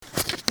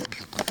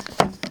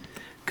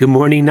Good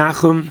morning,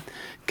 Nachum.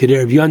 Good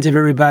Erev Yontiv,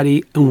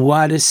 everybody. And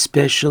what a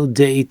special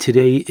day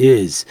today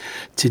is.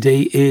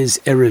 Today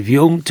is Erev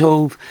Yom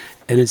Tov,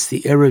 and it's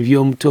the Erev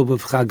Yom Tov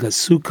of Chag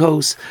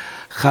HaSukkos,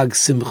 Chag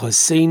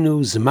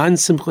Simchosenu, Zman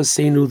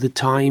Simchosenu, the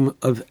time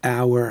of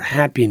our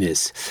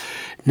happiness.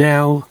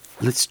 Now,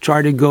 let's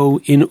try to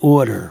go in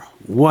order.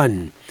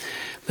 1.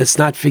 Let's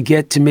not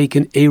forget to make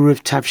an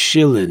Erev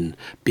Tavshilin,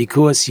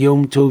 because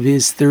Yom Tov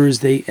is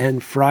Thursday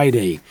and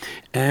Friday.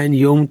 And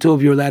Yom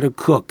Tov, you're allowed to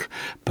cook,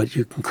 but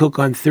you can cook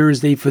on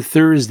Thursday for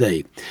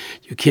Thursday.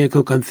 You can't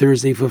cook on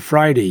Thursday for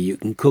Friday. You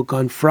can cook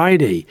on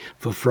Friday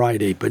for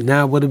Friday. But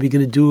now what are we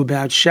going to do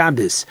about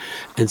Shabbos?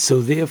 And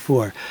so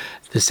therefore,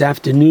 this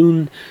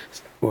afternoon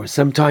or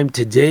sometime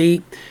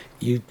today,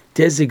 you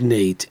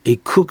designate a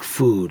cooked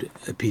food,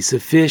 a piece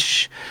of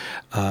fish,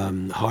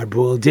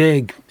 hard-boiled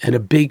egg, and a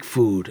baked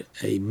food,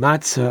 a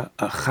matzah,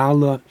 a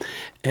challah,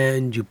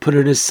 and you put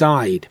it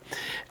aside.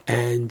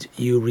 And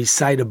you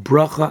recite a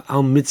bracha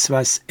al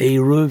mitzvahs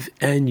eruv,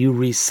 and you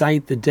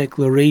recite the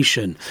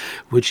declaration,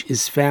 which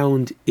is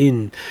found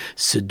in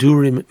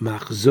Sidurim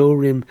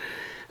Machzorim,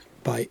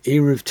 by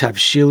Erev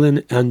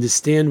Tavshilin.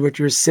 Understand what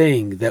you're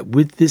saying, that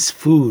with this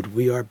food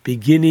we are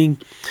beginning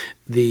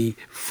the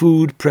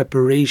food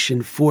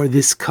preparation for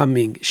this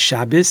coming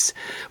Shabbos.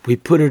 We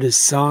put it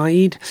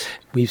aside.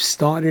 We've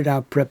started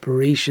our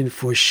preparation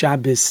for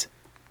Shabbos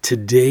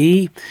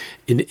today,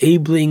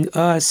 enabling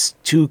us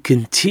to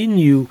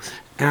continue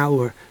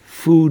our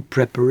food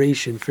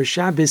preparation for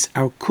Shabbos,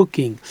 our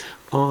cooking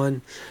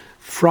on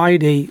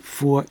Friday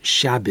for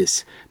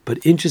Shabbos.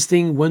 But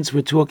interesting, once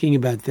we're talking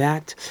about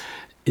that,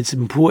 it's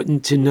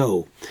important to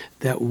know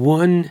that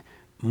one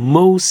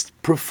most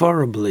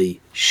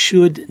preferably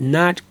should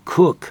not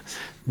cook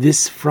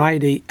this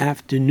Friday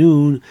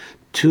afternoon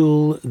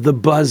till the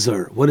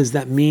buzzer. What does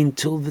that mean?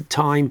 Till the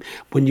time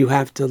when you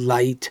have to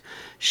light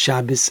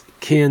Shabbos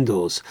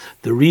candles.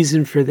 The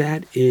reason for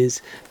that is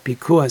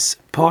because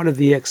part of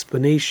the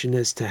explanation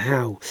as to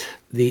how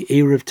the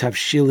Erev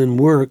Tavshilin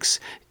works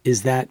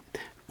is that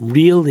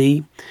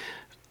really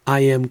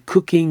I am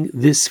cooking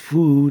this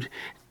food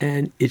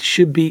and it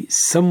should be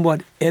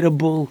somewhat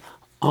edible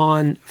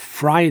on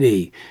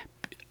Friday,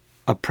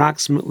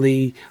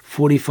 approximately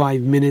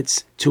 45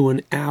 minutes to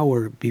an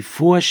hour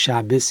before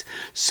Shabbos.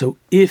 So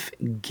if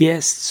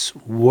guests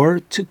were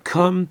to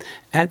come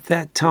at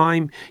that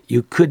time,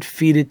 you could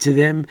feed it to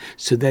them,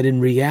 so that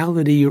in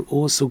reality you're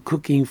also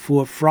cooking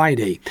for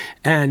Friday,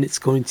 and it's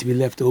going to be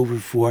left over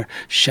for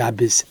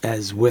Shabbos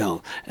as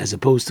well, as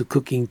opposed to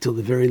cooking till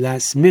the very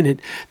last minute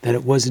that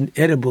it wasn't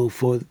edible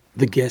for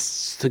the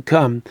guests to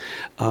come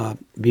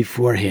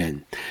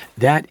beforehand.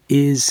 That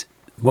is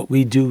what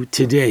we do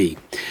today.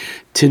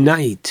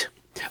 Tonight,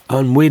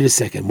 wait a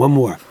second, one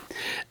more.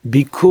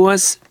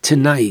 Because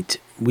tonight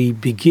we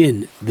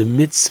begin the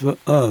mitzvah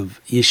of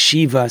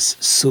Yeshivas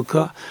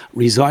Sukkah,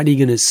 residing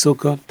in a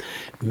Sukkah,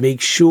 make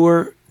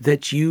sure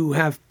that you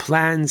have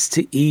plans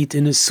to eat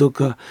in a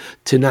Sukkah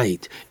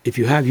tonight. If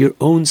you have your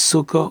own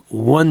Sukkah,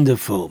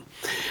 wonderful.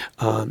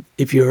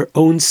 If your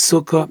own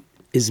Sukkah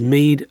is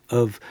made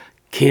of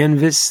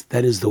canvas,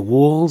 that is the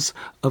walls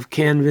of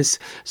canvas,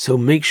 so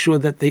make sure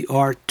that they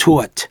are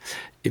taut.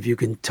 If you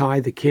can tie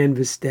the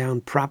canvas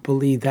down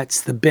properly,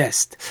 that's the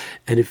best.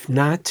 And if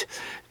not,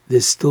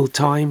 there's still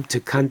time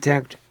to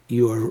contact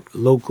your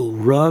local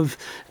Rav,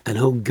 and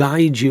he'll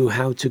guide you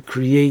how to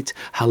create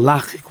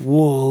halachic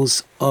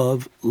walls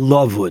of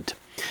lovewood.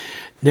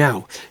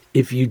 Now,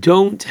 if you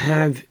don't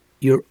have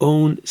your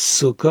own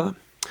sukkah,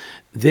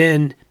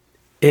 then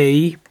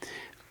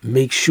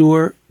make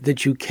sure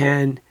that you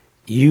can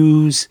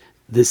use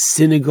the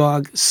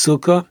synagogue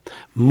sukkah.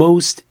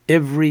 Most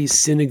every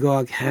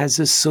synagogue has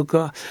a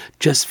sukkah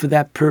just for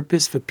that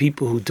purpose, for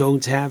people who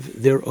don't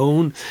have their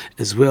own,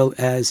 as well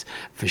as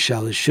for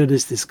Shalosh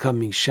Shudas this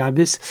coming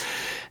Shabbos.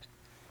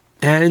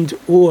 And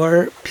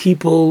or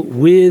people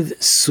with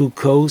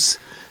sukkos,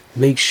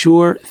 make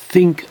sure,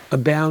 think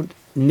about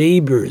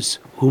neighbors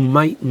who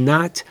might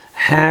not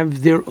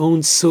have their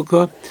own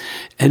sukkah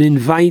and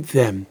invite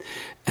them.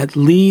 At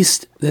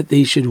least that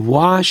they should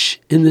wash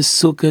in the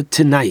sukkah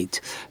tonight,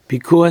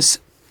 because,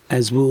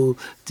 as we'll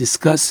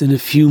discuss in a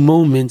few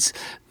moments,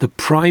 the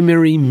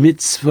primary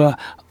mitzvah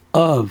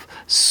of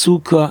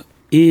sukkah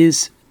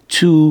is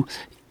to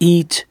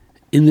eat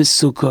in the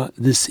sukkah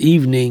this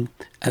evening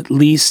at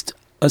least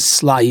a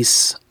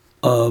slice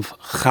of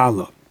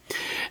challah.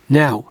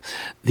 Now,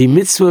 the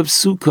mitzvah of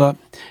sukkah,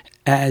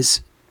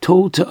 as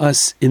told to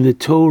us in the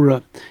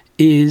Torah,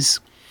 is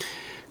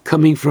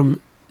coming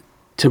from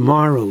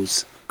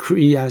tomorrow's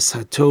Kriyas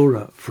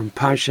HaTorah from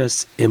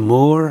Parshas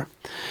Emor.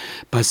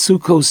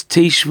 Basukos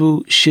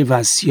Teshvu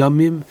Shivas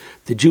Yamim.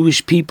 The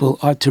Jewish people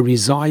are to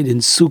reside in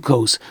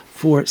Sukkos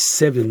for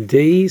 7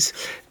 days.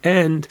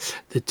 And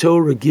the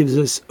Torah gives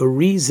us a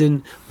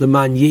reason,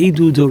 L'man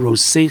yedu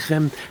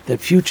dorosechem, that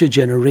future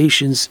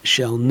generations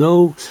shall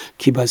know,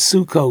 ki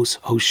basukos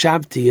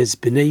hoshavti, as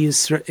Bnei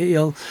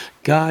Yisrael,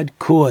 God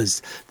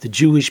caused the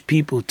Jewish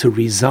people to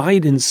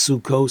reside in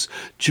Sukkos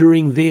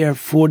during their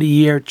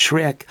 40-year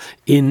trek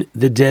in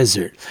the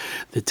desert.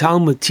 The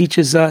Talmud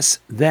teaches us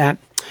that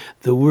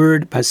the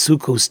word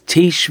pasukos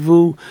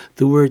teshvu,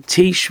 the word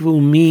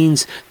teshvu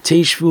means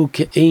teshvu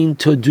ke'ein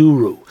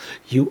toduru.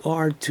 You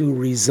are to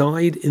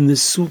reside in the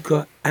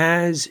sukkah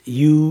as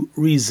you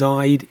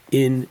reside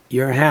in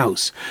your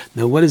house.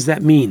 Now, what does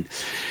that mean?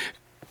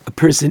 A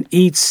person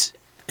eats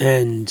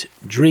and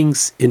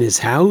drinks in his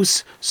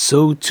house,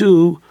 so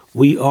too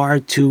we are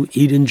to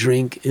eat and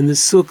drink in the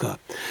sukkah.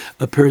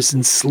 A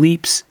person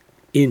sleeps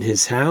in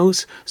his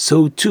house,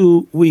 so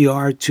too we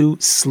are to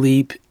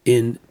sleep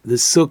in the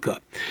sukkah.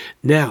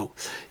 Now,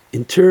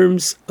 in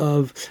terms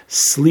of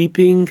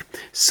sleeping,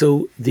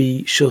 so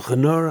the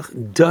Shulchan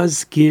Aruch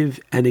does give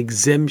an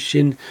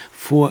exemption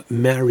for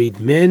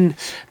married men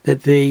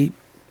that they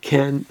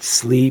can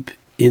sleep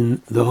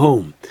in the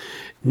home.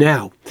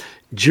 Now,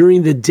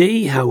 during the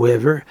day,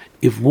 however,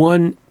 if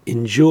one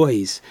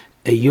enjoys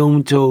a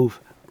Yom Tov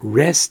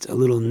rest, a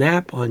little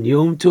nap on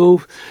Yom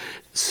Tov,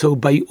 so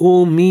by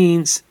all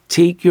means,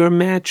 take your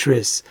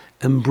mattress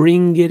and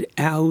bring it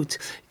out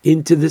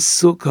into the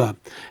sukkah.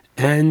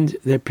 And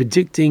they're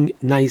predicting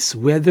nice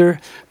weather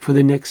for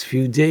the next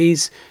few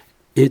days.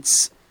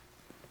 It's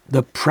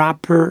the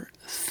proper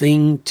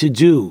thing to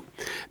do.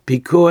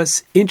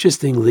 Because,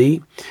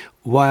 interestingly,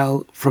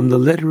 while from the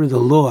letter of the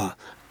law,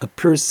 a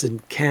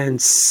person can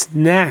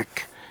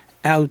snack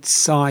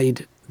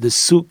outside the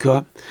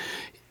sukkah,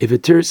 if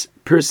a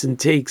person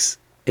takes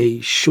a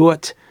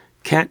short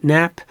cat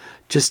nap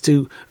just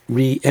to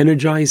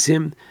re-energize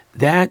him,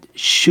 that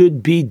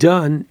should be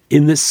done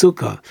in the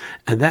sukkah.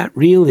 And that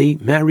really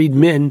married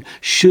men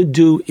should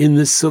do in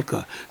the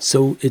sukkah.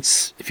 So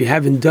if you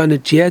haven't done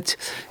it yet,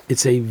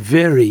 it's a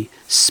very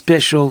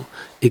special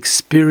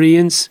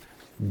experience.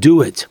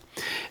 Do it.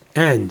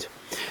 And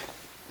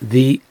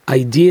the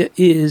idea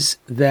is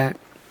that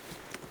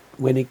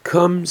when it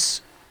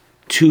comes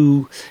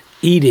to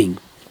eating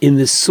in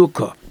the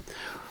sukkah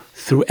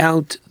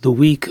throughout the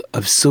week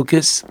of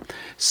Sukkot,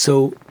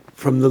 so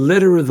from the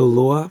letter of the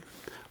law,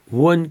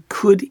 one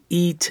could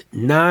eat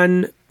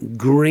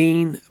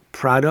non-grain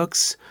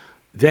products,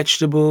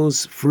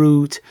 vegetables,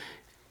 fruit,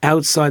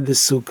 outside the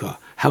sukkah.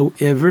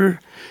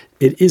 However,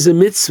 it is a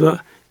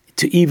mitzvah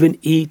to even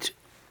eat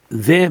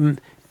them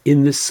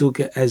in the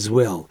sukkah as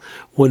well.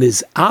 One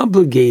is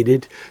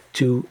obligated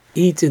to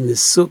eat in the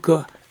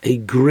sukkah a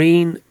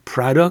grain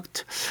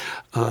product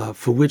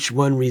for which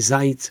one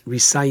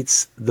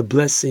recites the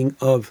blessing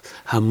of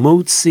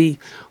hamotzi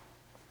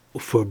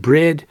for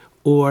bread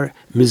or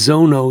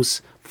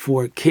mizonos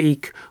for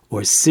cake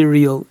or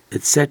cereal,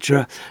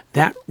 etc.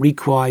 That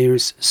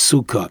requires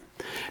sukkah.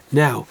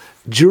 Now,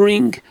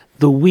 during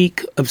the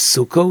week of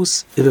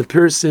Sukkos, if a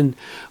person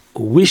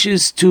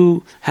wishes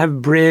to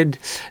have bread,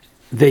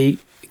 they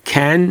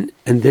can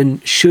and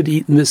then should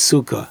eat in the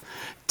sukkah.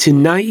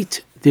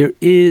 Tonight, there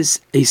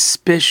is a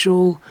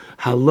special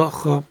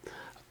halacha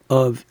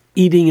of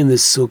eating in the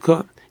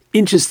sukkah.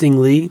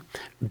 Interestingly,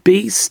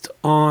 based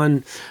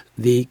on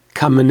the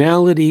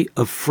commonality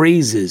of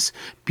phrases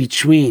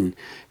between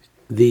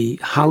the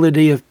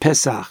holiday of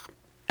Pesach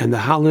and the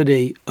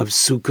holiday of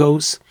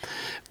Sukkos,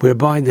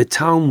 whereby the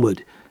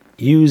Talmud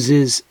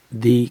uses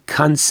the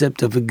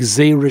concept of a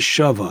gzeira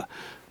shava,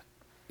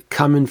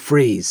 common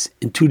phrase,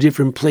 in two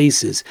different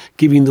places,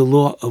 giving the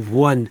law of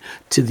one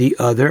to the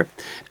other.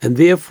 And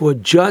therefore,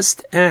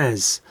 just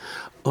as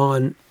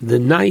on the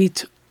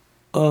night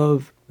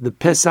of the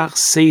Pesach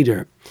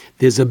Seder,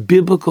 there's a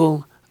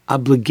biblical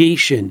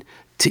obligation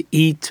to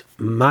eat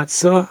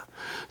matzah,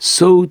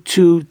 so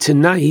too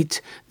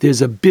tonight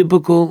there's a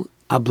biblical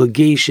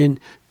obligation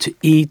to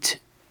eat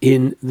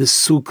in the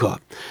sukkah.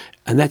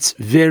 And that's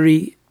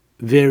very,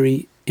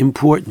 very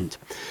important.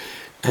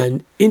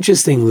 And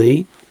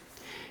interestingly,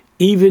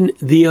 even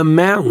the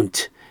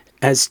amount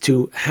as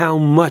to how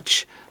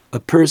much a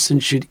person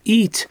should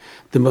eat,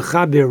 the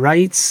Mechaber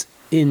writes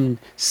in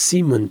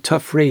Siman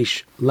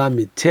Tafresh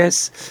Lamed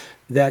Tes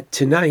that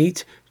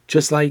tonight,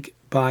 just like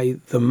by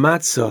the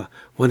matzah,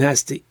 one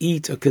has to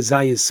eat a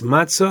kazayas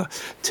matzah.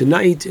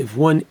 Tonight, if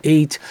one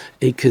ate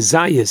a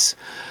kazayas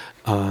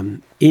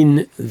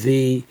in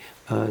the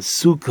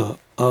sukkah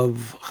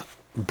of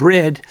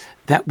bread,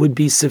 that would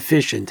be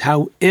sufficient.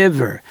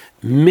 However,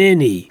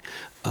 many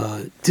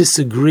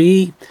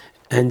disagree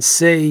and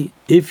say,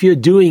 if you're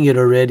doing it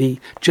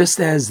already, just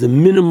as the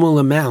minimal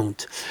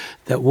amount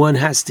that one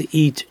has to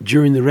eat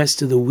during the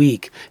rest of the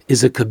week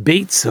is a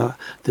kibetza,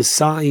 the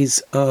size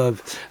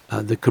of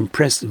the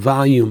compressed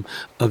volume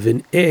of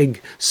an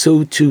egg,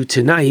 so too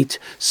tonight,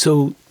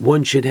 so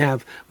one should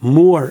have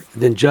more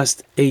than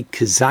just a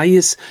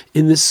kazayas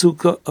in the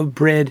sukkah of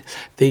bread.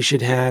 They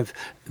should have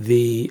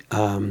the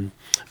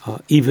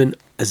even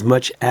as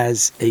much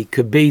as a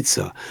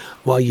kibetza.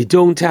 While you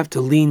don't have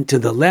to lean to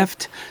the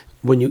left,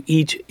 when you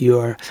eat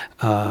your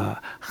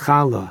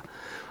challah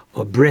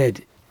or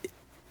bread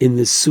in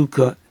the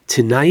sukkah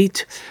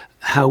tonight.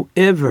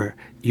 However,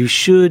 you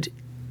should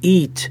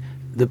eat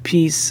the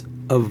piece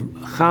of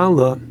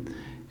challah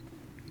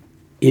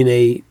in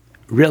a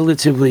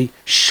relatively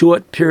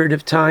short period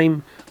of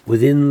time,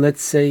 within,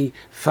 let's say,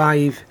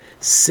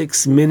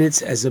 5-6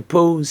 minutes, as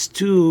opposed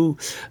to,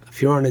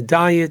 if you're on a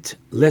diet,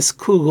 less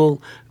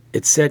kugel,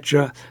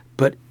 etc.,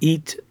 but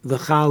eat the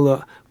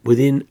challah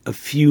within a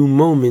few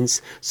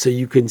moments so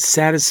you can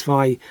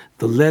satisfy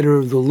the letter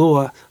of the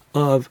law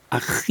of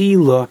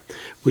achila,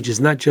 which is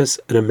not just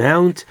an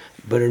amount,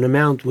 but an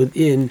amount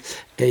within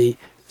a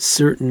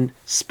certain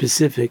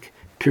specific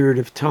period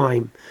of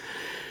time.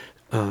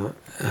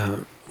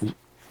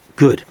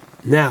 Good.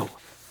 Now,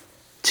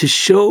 to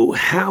show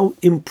how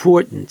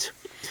important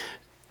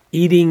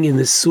eating in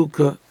the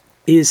sukkah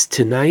is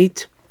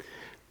tonight,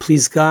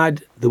 please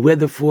God, the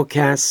weather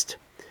forecast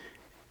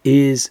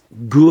is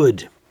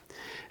good.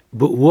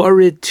 But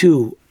Warid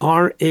too,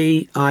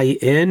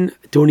 R-A-I-N,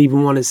 don't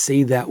even want to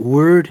say that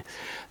word.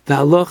 The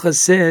halacha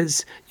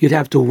says you'd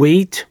have to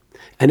wait,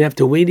 and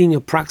after waiting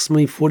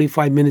approximately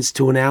 45 minutes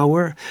to an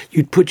hour,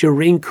 you'd put your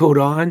raincoat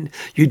on,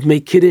 you'd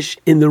make kiddush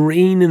in the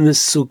rain in the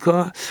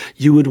sukkah,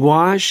 you would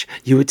wash,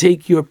 you would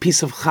take your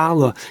piece of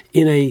challah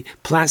in a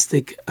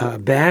plastic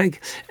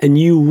bag, and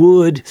you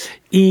would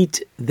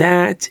eat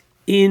that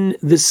in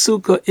the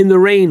sukkah in the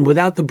rain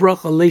without the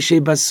bracha leishe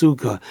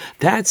basukah.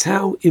 That's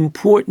how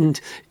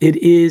important it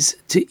is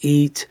to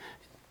eat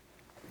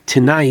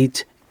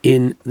tonight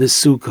in the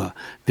sukkah.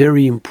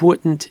 Very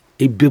important,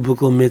 a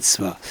biblical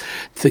mitzvah.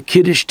 The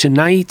kiddush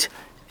tonight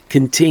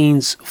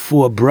contains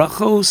 4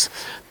 brachos.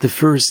 The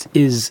first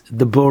is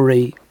the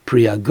borei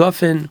priya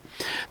gofen.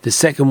 The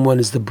second one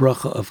is the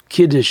bracha of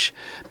kiddush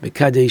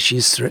mekadesh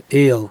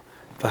Yisrael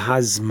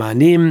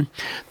v'hazmanim.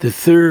 The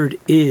third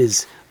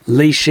is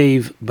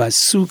Leishev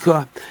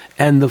Basuka,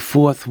 and the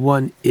fourth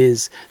one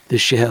is the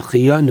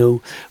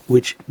Shehechiyanu,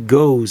 which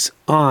goes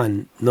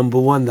on, number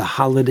one, the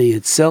holiday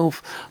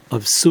itself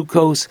of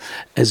Sukkos,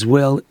 as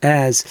well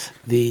as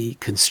the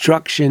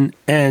construction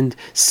and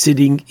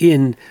sitting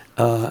in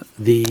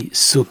the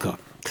Sukkah.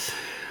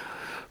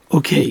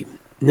 Okay,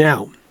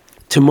 now,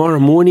 tomorrow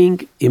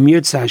morning, Im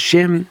Yirtzeh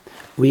Hashem,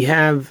 we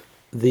have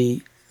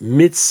the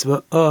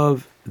mitzvah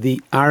of the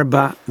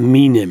Arba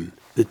Minim.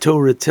 The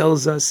Torah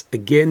tells us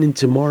again in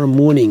tomorrow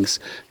morning's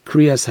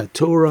Kriyas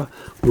HaTorah,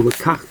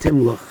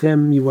 U'lekachtem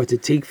lachem, you are to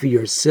take for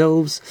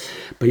yourselves,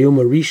 Bayom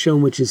HaRishon,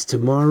 which is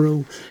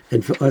tomorrow,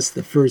 and for us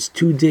the first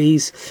 2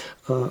 days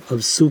of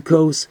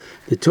Sukkos.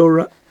 The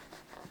Torah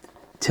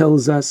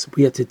tells us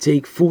we have to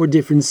take 4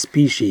 different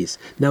species.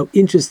 Now,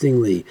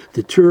 interestingly,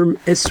 the term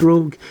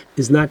esrog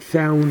is not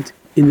found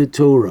in the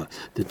Torah.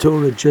 The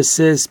Torah just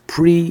says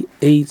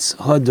pre-eitz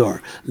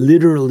hadar,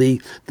 literally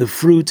the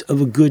fruit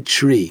of a good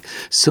tree.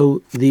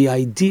 So the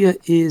idea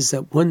is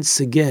that once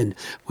again,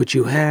 what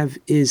you have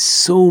is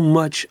so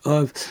much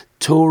of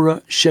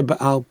Torah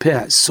Sheba'al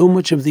Peh. So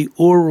much of the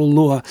oral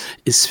law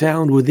is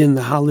found within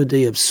the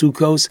holiday of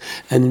Sukkos.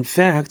 And in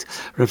fact,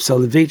 Rav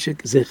Soloveitchik,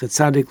 Zecher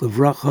Tzadik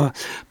Levracha,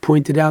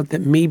 pointed out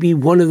that maybe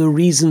one of the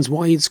reasons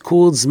why it's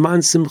called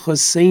Zman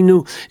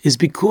Simchaseinu is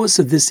because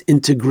of this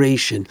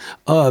integration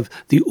of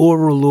the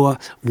oral law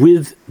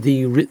with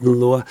the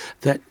written law,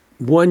 that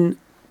one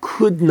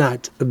could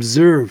not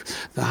observe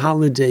the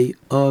holiday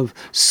of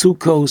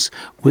Sukkos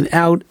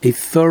without a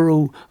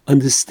thorough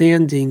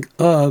understanding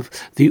of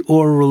the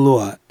oral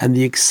law and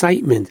the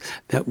excitement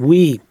that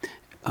we,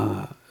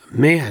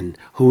 man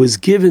who is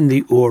given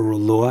the oral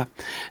law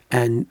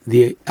and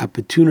the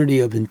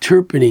opportunity of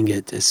interpreting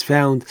it, as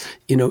found,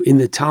 in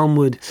the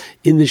Talmud,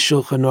 in the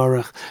Shulchan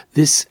Aruch,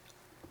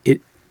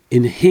 it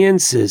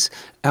enhances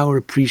our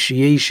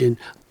appreciation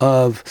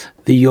of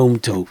the Yom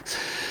Tov.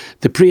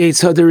 The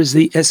Pri-Eitz Hadar is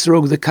the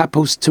Esrog, the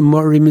Kapos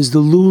Tamarim is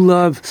the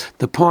Lulav,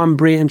 the palm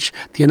branch,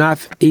 the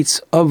Anaf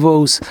Eitz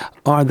Avos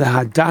are the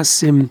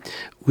Hadassim,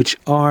 which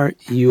are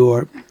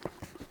your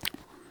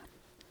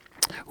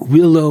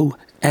willow,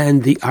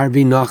 and the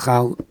Arvi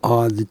Nachal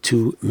are the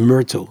 2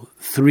 myrtle.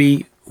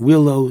 3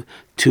 willow,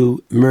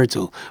 2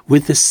 myrtle.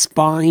 With the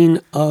spine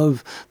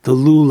of the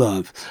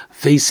Lulav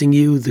facing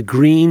you, the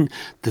green,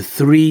 the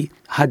 3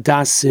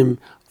 Hadassim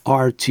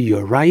are to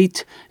your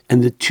right,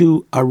 and the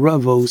 2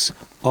 Aravos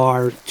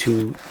are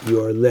to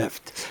your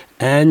left.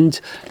 And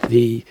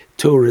the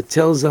Torah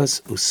tells us,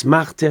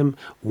 Usmachtem,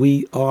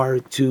 we are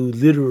to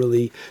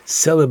literally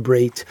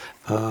celebrate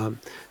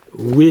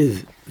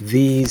with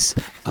these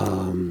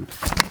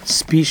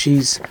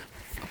species.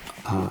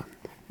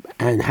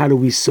 And how do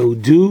we so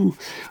do?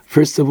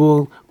 First of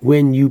all,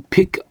 when you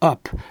pick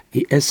up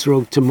the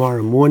esrog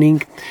tomorrow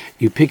morning,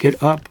 you pick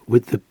it up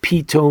with the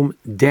pitom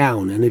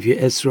down. And if your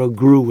esrog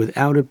grew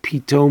without a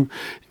pitom,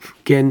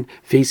 again,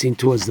 facing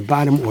towards the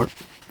bottom or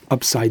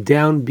upside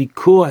down,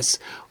 because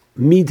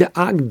mida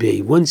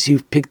agbe, once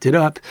you've picked it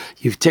up,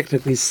 you've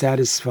technically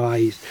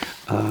satisfied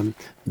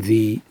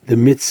the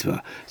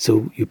mitzvah.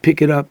 So you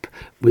pick it up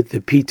with the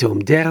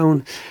pitom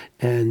down,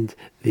 and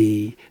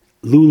the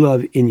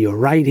lulav in your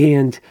right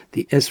hand,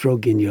 the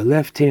esrog in your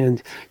left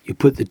hand. You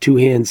put the two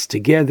hands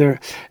together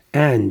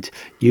and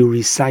you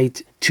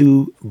recite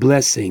two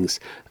blessings.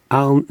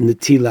 Al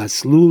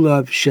netilas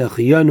lulav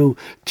shechiyanu,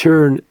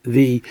 turn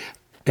the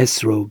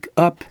esrog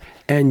up,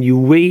 and you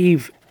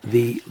wave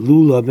the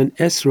lulav and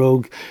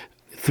esrog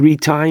 3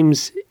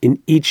 times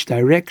in each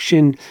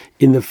direction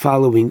in the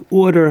following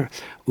order.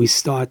 We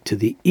start to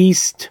the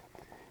east,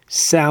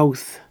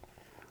 south,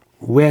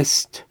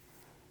 west,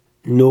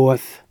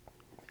 north,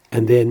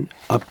 and then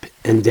up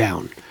and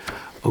down.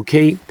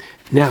 Okay,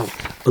 now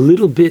a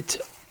little bit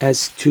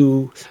as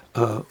to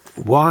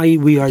why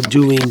we are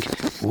doing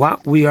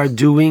what we are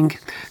doing.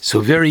 So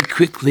very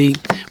quickly,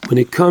 when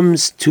it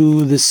comes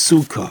to the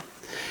sukkah,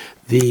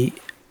 the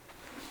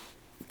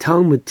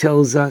Talmud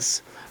tells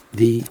us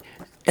the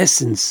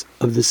essence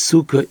of the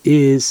sukkah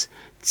is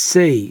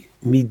tzei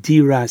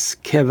midiras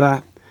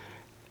keva,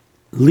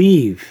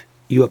 leave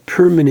your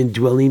permanent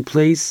dwelling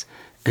place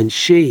and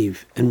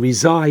shave and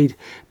reside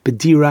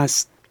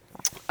bediras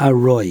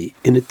aroi,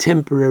 in a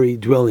temporary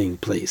dwelling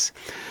place.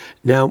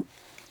 Now,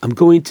 I'm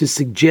going to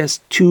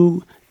suggest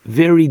 2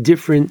 very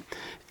different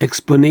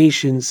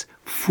explanations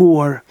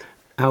for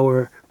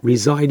our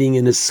residing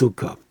in a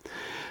sukkah.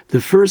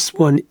 The first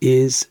one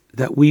is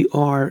that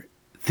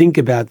think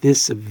about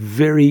this, a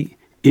very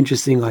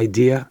interesting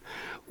idea.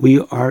 We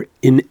are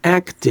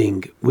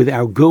enacting with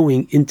our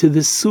going into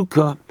the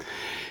sukkah,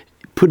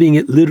 putting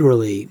it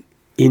literally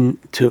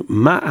into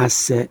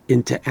ma'aseh,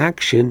 into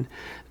action,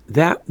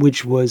 that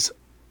which was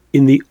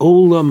in the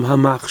olam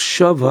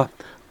hamachshava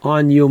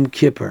on Yom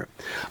Kippur.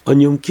 On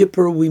Yom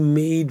Kippur, we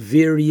made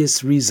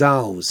various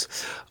resolves.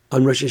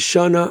 On Rosh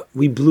Hashanah,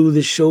 we blew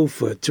the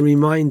shofar to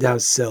remind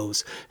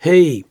ourselves,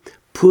 hey,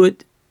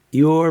 put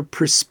your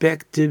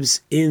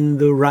perspectives in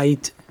the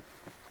right,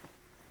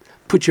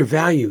 put your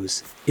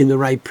values in the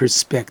right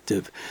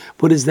perspective.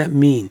 What does that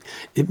mean?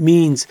 It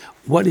means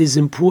what is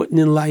important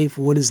in life,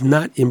 what is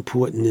not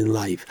important in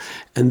life.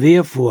 And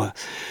therefore,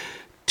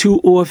 too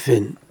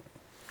often,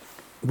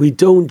 we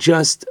don't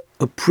just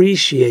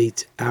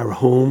appreciate our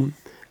home,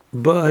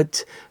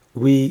 but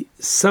we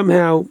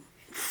somehow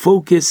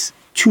focus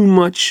too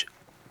much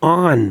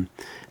on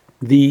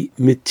the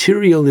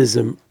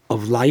materialism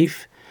of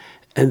life,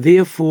 and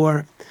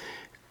therefore,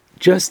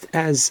 just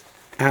as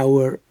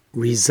our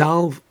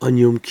resolve on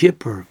Yom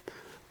Kippur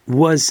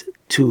was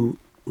to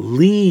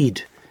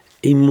lead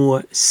a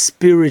more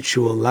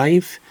spiritual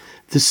life,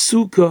 the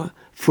sukkah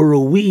for a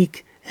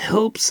week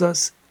helps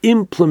us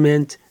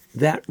implement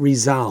that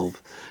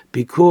resolve,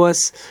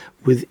 because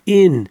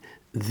within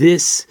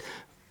this,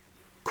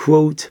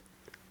 quote,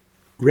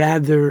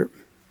 rather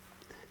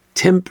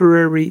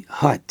temporary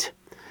hut,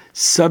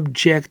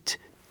 subject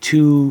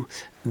to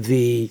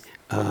the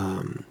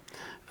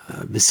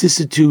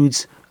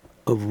vicissitudes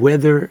of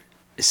weather,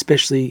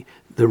 especially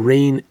the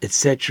rain,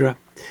 etc.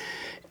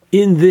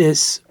 In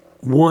this,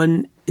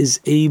 one is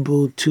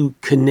able to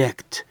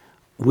connect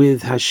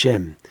with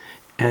Hashem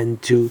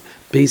and to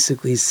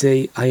basically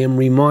say, I am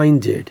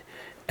reminded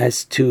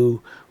as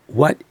to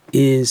what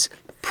is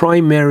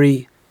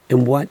primary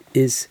and what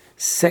is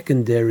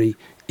secondary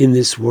in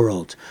this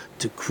world.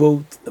 To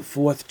quote the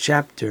 4th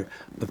chapter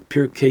of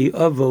Pirkei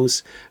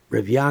Avos,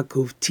 Rav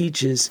Yaakov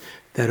teaches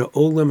that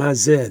Olam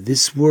Hazeh,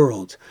 this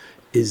world,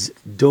 is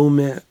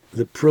Dome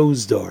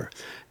Leprosdor.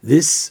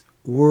 This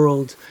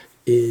world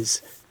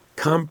is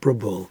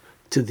comparable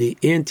to the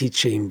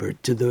antechamber,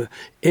 to the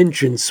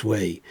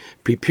entranceway.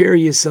 Prepare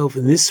yourself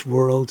in this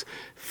world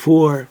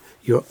for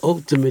your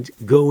ultimate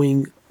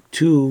going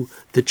to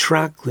the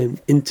Traklin,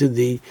 into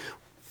the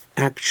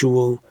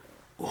actual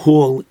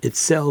hall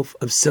itself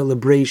of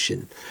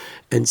celebration.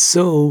 And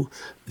so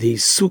the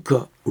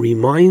Sukkah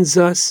reminds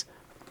us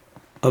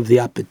of the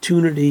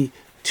opportunity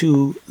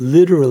to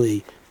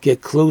literally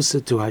get closer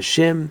to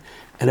Hashem.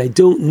 And I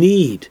don't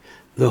need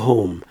the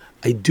home.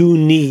 I do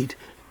need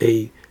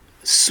a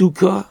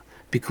Sukkah,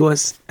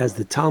 because as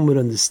the Talmud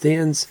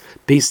understands,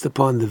 based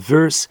upon the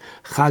verse,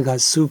 Chag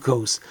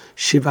HaSukkos,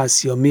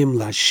 Shivas Yomim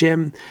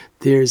L'Hashem,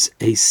 there's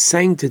a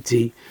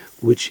sanctity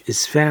which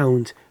is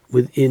found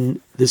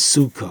within the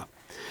Sukkah.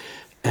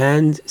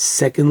 And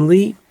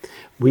secondly,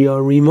 we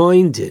are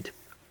reminded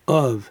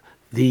of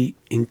the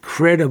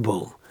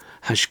incredible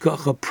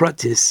Hashgacha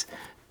Pratis,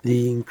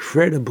 the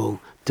incredible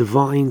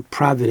divine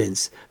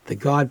providence that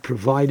God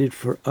provided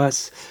for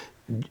us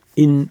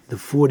in the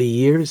 40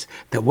 years,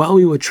 that while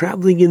we were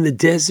traveling in the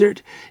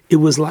desert, it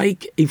was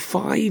like a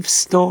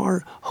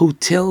 5-star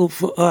hotel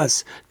for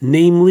us.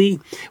 Namely,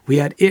 we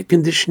had air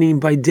conditioning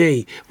by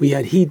day, we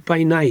had heat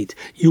by night.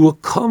 You were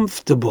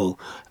comfortable.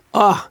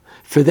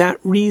 For that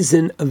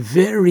reason, a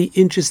very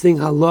interesting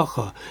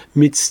halacha,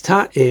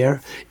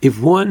 mitzta'er, if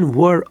one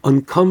were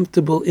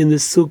uncomfortable in the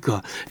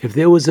sukkah, if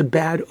there was a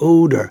bad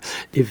odor,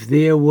 if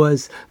there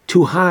was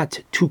too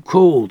hot, too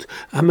cold,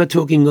 I'm not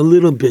talking a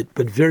little bit,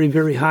 but very,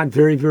 very hot,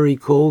 very, very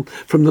cold,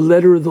 from the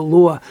letter of the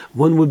law,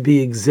 one would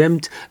be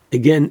exempt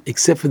Again,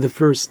 except for the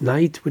first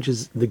night, which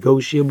is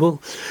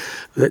negotiable.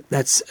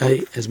 That's,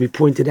 as we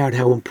pointed out,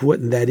 how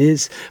important that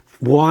is.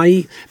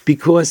 Why?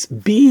 Because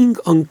being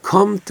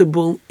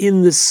uncomfortable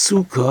in the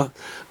sukkah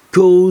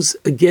goes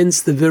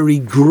against the very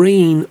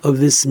grain of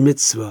this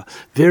mitzvah.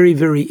 Very,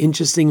 very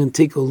interesting. And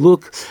take a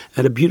look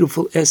at a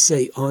beautiful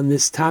essay on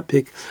this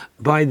topic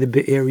by the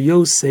Be'er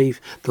Yosef,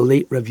 the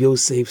late Rav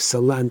Yosef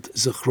Salant,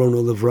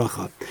 Zechrono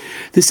Levracha.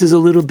 This is a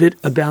little bit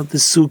about the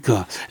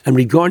sukkah. And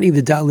regarding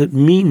the Dalet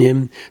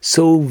Minim,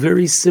 so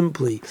very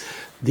simply,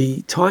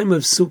 the time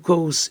of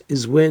Sukkos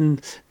is when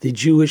the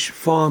Jewish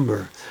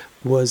farmer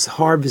was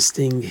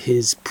harvesting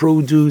his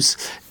produce,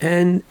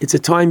 and it's a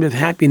time of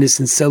happiness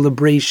and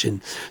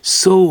celebration.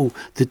 So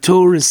the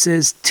Torah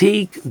says,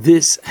 take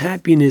this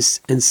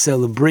happiness and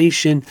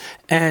celebration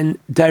and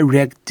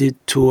direct it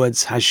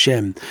towards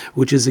Hashem,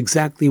 which is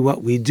exactly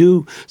what we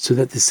do, so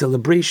that the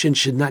celebration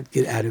should not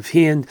get out of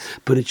hand,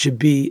 but it should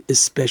be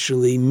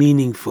especially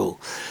meaningful.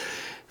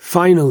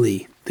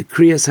 Finally, the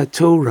Kriyas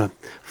HaTorah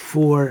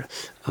for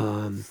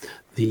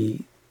the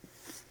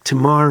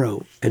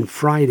tomorrow and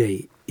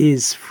Friday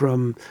is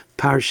from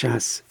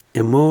Parshas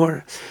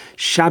Emor.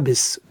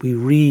 Shabbos we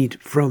read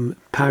from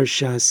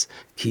Parshas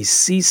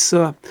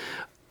Kisisa,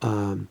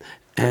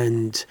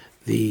 and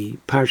the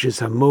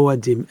Parshas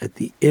HaMoadim at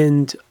the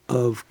end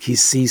of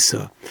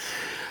Kisisa.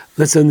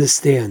 Let's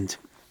understand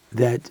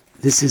that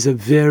this is a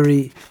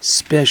very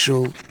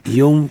special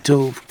Yom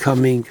Tov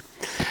coming,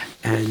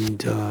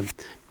 and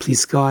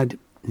please God,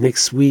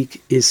 next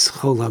week is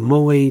Chol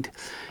HaMoed.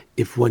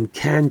 If one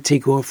can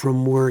take off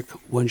from work,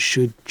 one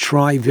should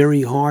try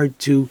very hard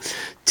to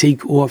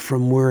take off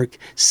from work,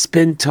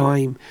 spend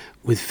time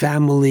with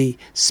family,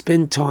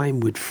 spend time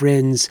with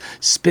friends,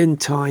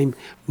 spend time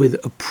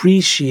with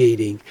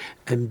appreciating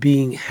and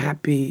being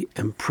happy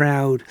and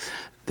proud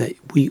that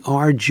we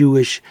are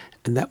Jewish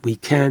and that we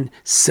can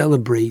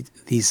celebrate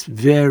these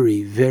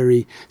very,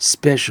 very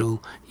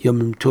special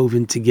Yom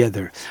Tovim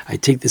together. I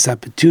take this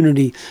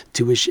opportunity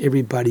to wish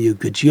everybody a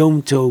good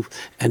Yom Tov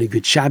and a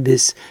good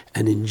Shabbos,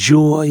 and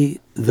enjoy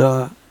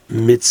the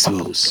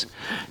mitzvos.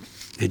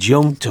 Good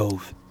Yom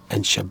Tov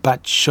and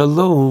Shabbat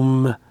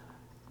Shalom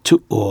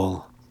to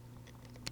all.